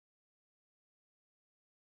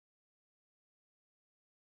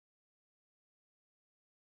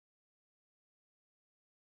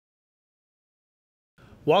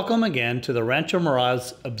Welcome again to the Rancho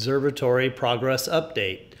Mirage Observatory Progress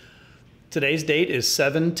Update. Today's date is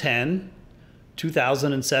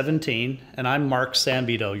 7/10/2017, and I'm Mark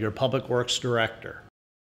Sambito, your Public Works Director.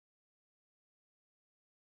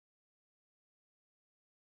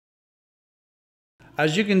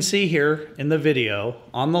 As you can see here in the video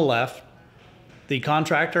on the left, the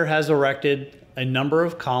contractor has erected a number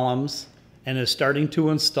of columns and is starting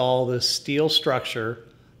to install this steel structure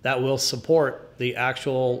that will support the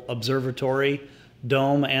actual observatory,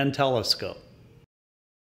 dome, and telescope.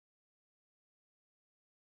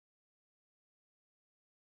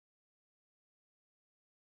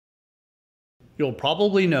 You'll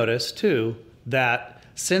probably notice too that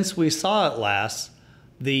since we saw it last,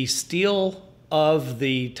 the steel of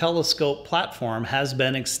the telescope platform has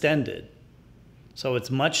been extended. So it's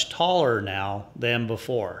much taller now than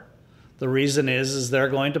before. The reason is they're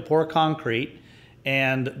going to pour concrete,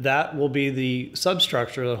 and that will be the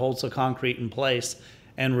substructure that holds the concrete in place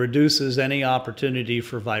and reduces any opportunity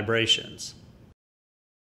for vibrations.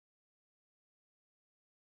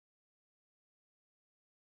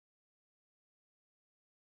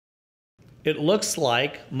 It looks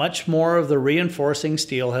like much more of the reinforcing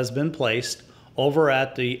steel has been placed over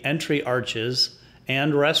at the entry arches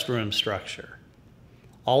and restroom structure.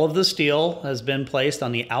 All of the steel has been placed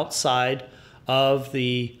on the outside of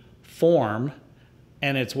the form,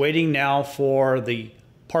 and it's waiting now for the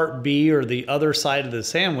part B, or the other side of the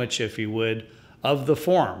sandwich, if you would, of the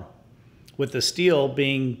form, with the steel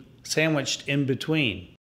being sandwiched in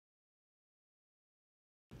between.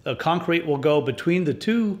 The concrete will go between the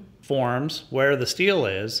two forms where the steel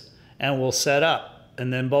is and will set up,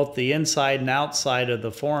 and then both the inside and outside of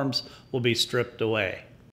the forms will be stripped away.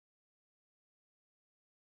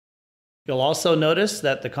 You'll also notice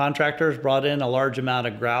that the contractor has brought in a large amount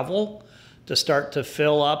of gravel to start to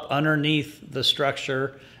fill up underneath the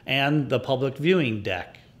structure and the public viewing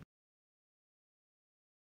deck.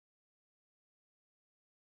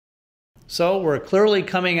 So we're clearly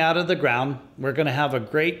coming out of the ground. We're going to have a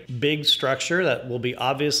great big structure that will be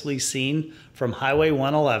obviously seen from Highway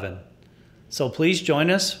 111. So please join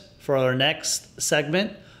us for our next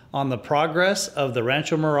segment on the progress of the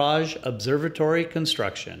Rancho Mirage Observatory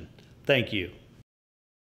construction. Thank you.